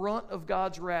the brunt of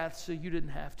God's wrath so you didn't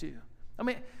have to. I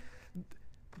mean,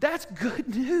 that's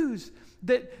good news.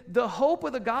 That the hope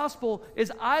of the gospel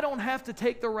is I don't have to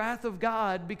take the wrath of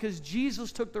God because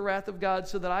Jesus took the wrath of God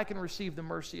so that I can receive the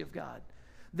mercy of God.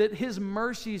 That His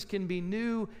mercies can be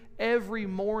new every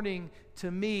morning to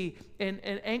me. And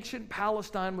ancient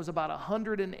Palestine was about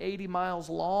 180 miles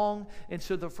long. And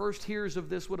so the first hearers of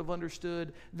this would have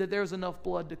understood that there's enough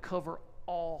blood to cover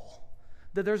all.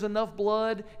 That there's enough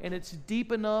blood and it's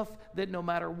deep enough that no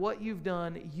matter what you've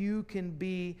done, you can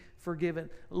be forgiven.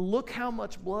 Look how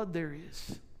much blood there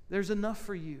is. There's enough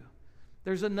for you.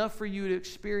 There's enough for you to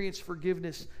experience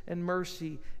forgiveness and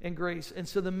mercy and grace. And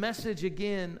so the message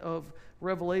again of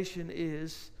Revelation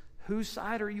is, whose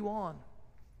side are you on?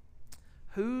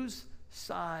 Whose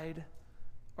side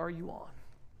are you on?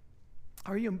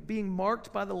 Are you being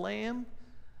marked by the Lamb?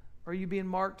 Or are you being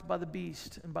marked by the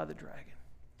beast and by the dragon?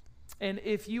 And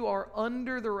if you are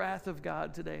under the wrath of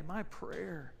God today, my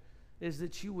prayer is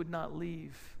that you would not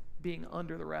leave being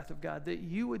under the wrath of God, that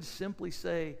you would simply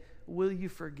say, will you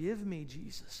forgive me,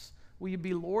 Jesus? Will you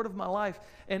be Lord of my life?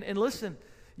 And listen,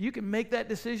 you can make that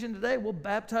decision today. We'll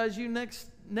baptize you next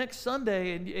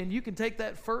Sunday, and you can take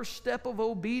that first step of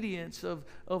obedience,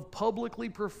 of publicly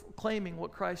proclaiming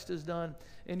what Christ has done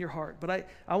in your heart. But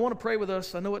I want to pray with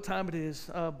us. I know what time it is,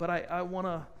 but I want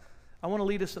to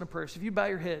lead us in a prayer. So if you bow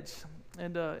your heads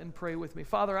and pray with me.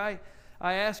 Father, I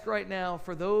ask right now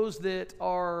for those that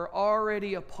are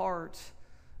already a part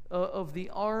of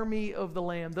the army of the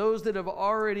Lamb, those that have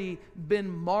already been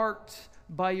marked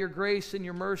by your grace and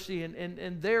your mercy,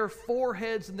 and their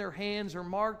foreheads and their hands are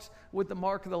marked with the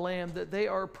mark of the Lamb, that they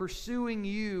are pursuing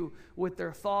you with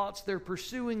their thoughts, they're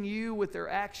pursuing you with their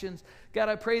actions. God,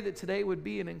 I pray that today would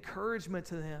be an encouragement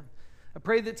to them. I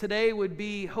pray that today would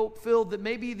be hope-filled, that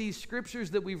maybe these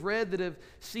scriptures that we've read that have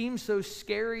seemed so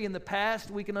scary in the past,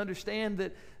 we can understand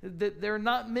that they're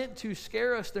not meant to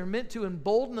scare us. They're meant to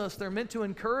embolden us. They're meant to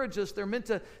encourage us. They're meant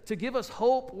to give us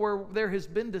hope where there has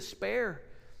been despair.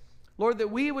 Lord, that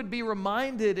we would be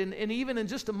reminded, and even in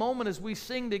just a moment as we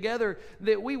sing together,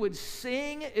 that we would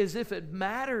sing as if it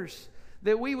matters.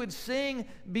 That we would sing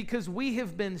because we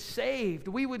have been saved.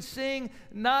 We would sing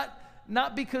not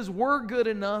because we're good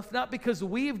enough, not because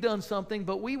we've done something,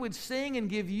 but we would sing and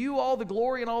give you all the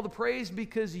glory and all the praise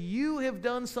because you have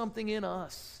done something in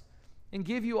us, and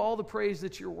give you all the praise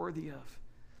that you're worthy of.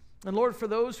 And Lord, for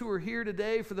those who are here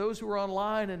today, for those who are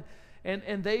online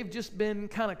and they've just been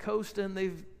kind of coasting,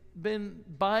 they've been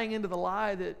buying into the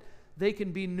lie that they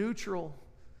can be neutral,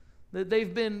 that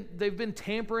they've been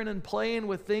tampering and playing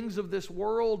with things of this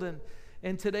world,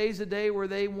 and today's a day where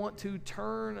they want to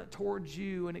turn towards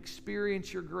you and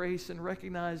experience your grace and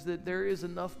recognize that there is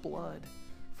enough blood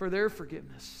for their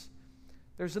forgiveness.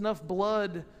 There's enough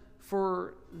blood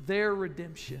for their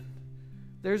redemption.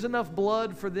 There's enough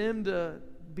blood for them to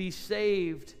be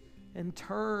saved and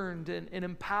turned and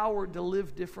empowered to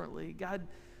live differently. God,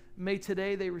 may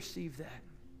today they receive that.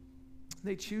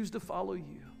 They choose to follow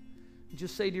you.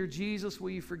 Just say, dear Jesus, will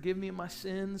you forgive me of my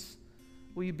sins?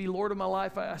 Will you be Lord of my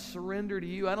life? I surrender to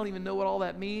you. I don't even know what all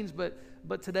that means, but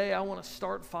today I want to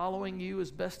start following you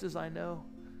as best as I know.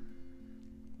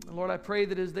 And Lord, I pray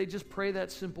that as they just pray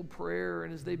that simple prayer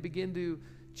and as they begin to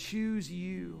choose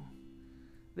you,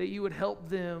 that you would help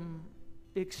them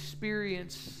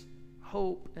experience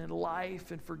hope and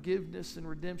life and forgiveness and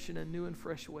redemption in new and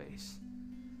fresh ways.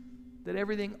 That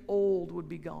everything old would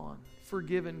be gone,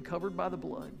 forgiven, covered by the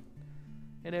blood,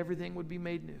 and everything would be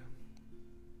made new.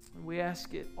 And we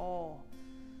ask it all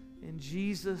in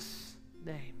Jesus'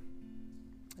 name.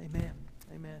 Amen.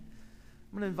 Amen.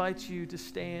 I'm going to invite you to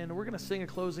stand. We're going to sing a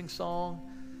closing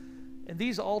song. And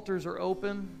these altars are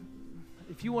open.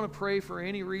 If you want to pray for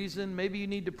any reason, maybe you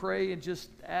need to pray and just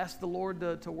ask the Lord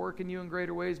to work in you in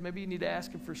greater ways. Maybe you need to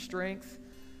ask Him for strength.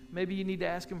 Maybe you need to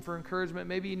ask Him for encouragement.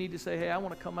 Maybe you need to say, hey, I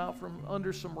want to come out from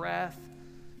under some wrath.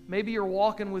 Maybe you're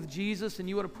walking with Jesus and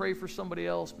you want to pray for somebody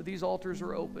else, but these altars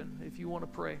are open if you want to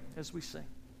pray as we sing.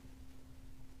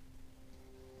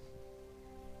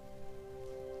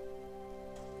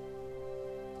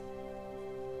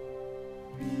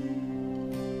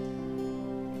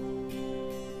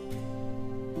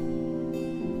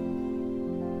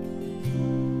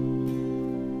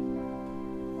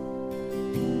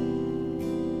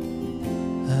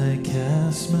 I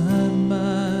cast my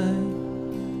mind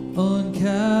on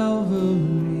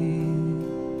Calvary,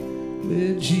 where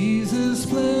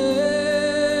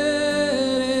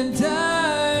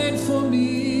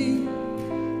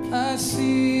I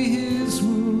see his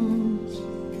wounds,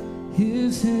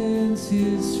 his hands,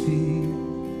 his feet,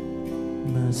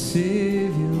 my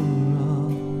Savior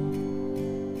on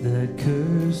that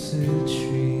cursed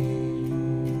tree.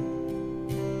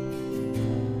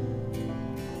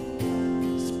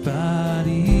 His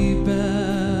body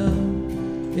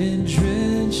bound and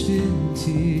drenched in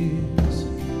tears,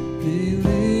 they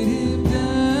laid him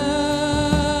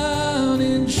down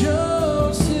in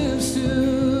Joseph's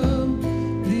tomb,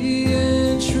 the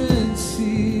entrance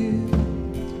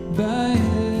sealed by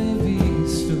heavy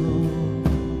stone,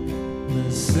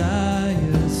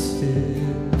 Messiah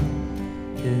still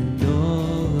and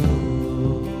all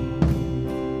alone.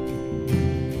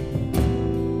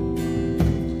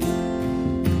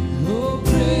 Oh,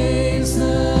 praise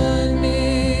the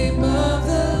name of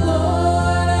the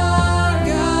Lord our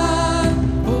God.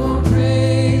 Oh,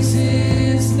 praise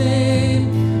his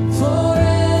name forevermore.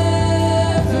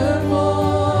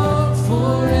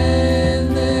 For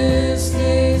endless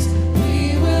days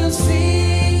we will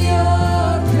sing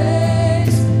your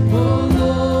praise. Oh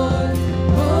Lord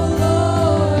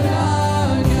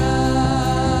our God.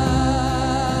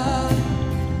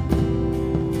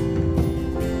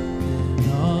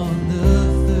 On the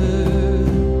third,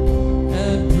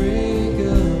 at break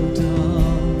of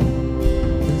dawn,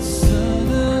 the Son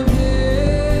of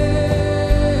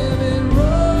Heaven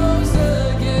rose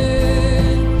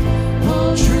again.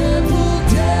 On triple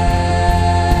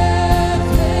death,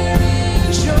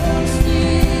 bearing Joy's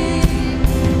feet,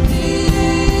 the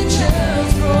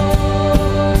angels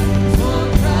roar for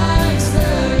Christ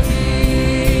the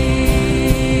King.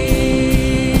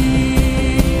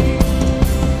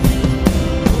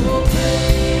 Oh,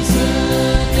 praise the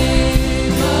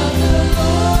name of the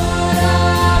Lord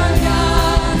our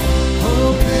God. Oh,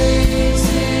 praise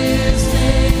his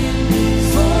name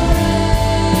forevermore.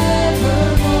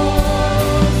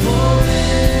 For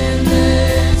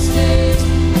endless days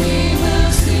we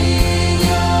will sing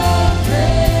your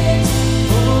praise.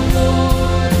 Oh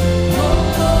Lord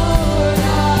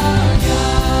our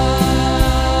God.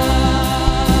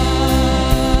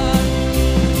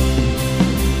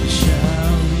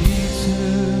 Shall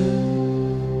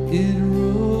return in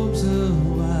robes of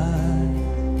white,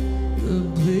 the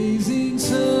blazing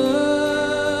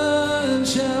sun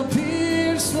shall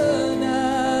pierce the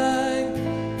night.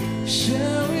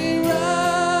 Shall we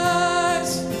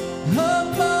rise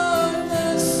among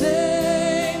the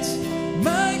saints,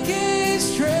 my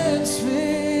gaze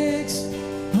transfixed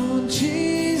on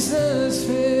Jesus'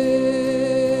 face?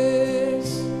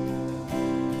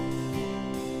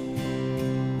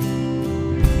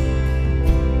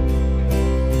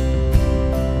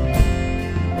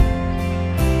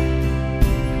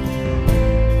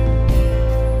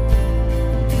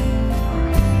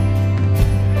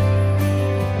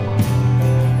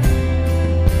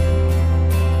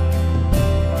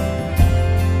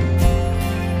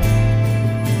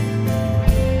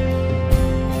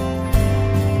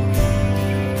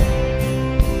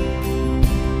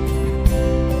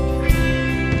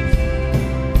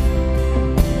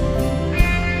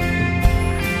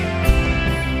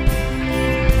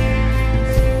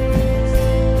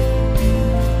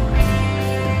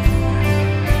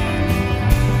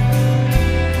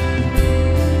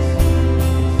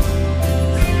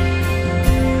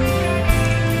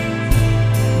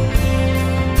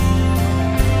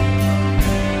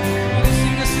 Let's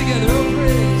sing this together. Oh,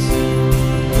 praise.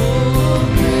 Oh,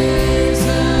 praise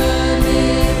the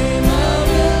name of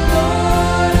the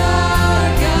Lord our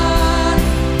God.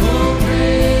 Oh,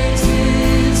 praise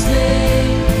his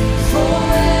name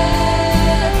forevermore.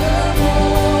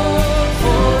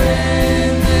 For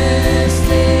endless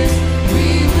days we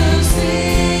will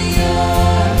sing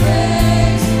your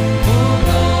praise. Oh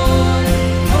Lord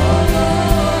our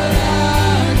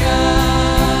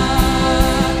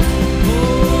God.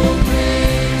 Oh,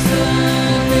 praise the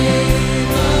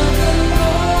name of the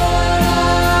Lord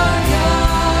our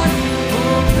God.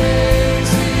 Oh,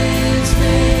 praise his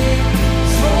name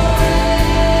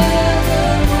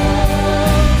forevermore.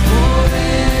 For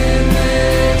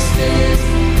endless days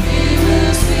we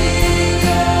will sing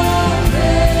your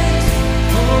praise.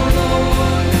 Oh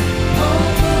Lord our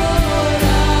God.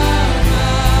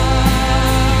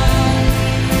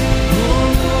 Oh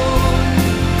Lord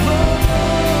our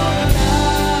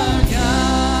God.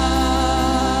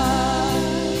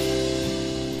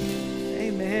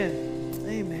 Amen.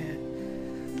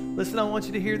 Amen. Listen, I want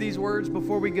you to hear these words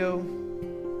before we go.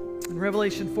 In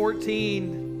Revelation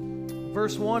 14,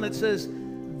 verse 1, it says,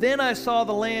 Then I saw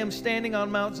the Lamb standing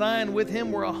on Mount Zion. With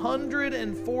him were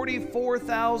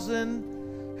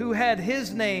 144,000 who had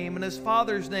his name and his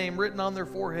father's name written on their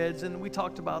foreheads. And we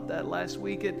talked about that last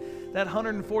week. That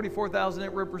 144,000,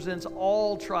 it represents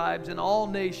all tribes and all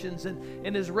nations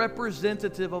and is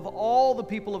representative of all the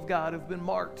people of God who've been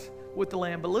marked with the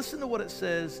Lamb. But listen to what it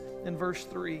says in verse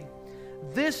 3.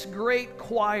 This great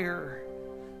choir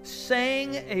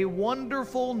sang a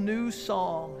wonderful new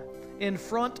song in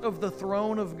front of the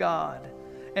throne of God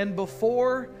and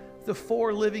before the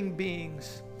 4 living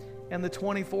beings and the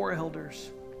 24 elders.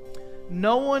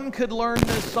 No one could learn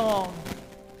this song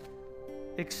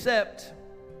except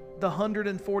the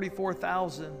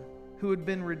 144,000 who had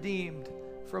been redeemed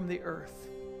from the earth.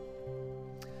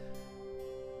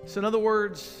 So in other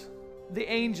words, the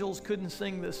angels couldn't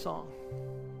sing this song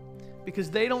because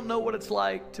they don't know what it's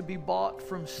like to be bought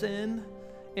from sin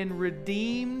and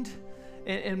redeemed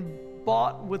and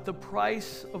bought with the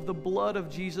price of the blood of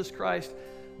Jesus Christ.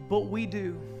 But we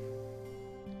do.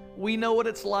 We know what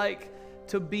it's like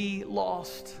to be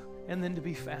lost and then to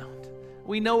be found.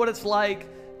 We know what it's like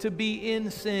to be in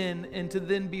sin and to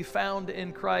then be found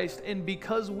in Christ. And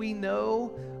because we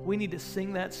know, we need to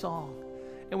sing that song.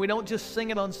 And we don't just sing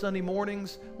it on Sunday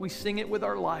mornings, we sing it with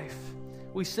our life.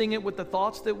 We sing it with the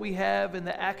thoughts that we have and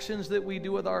the actions that we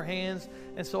do with our hands.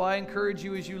 And so I encourage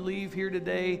you as you leave here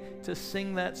today to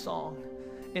sing that song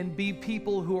and be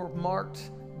people who are marked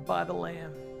by the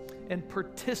Lamb and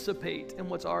participate in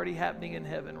what's already happening in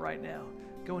heaven right now.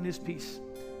 Go in His peace.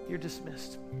 You're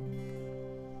dismissed.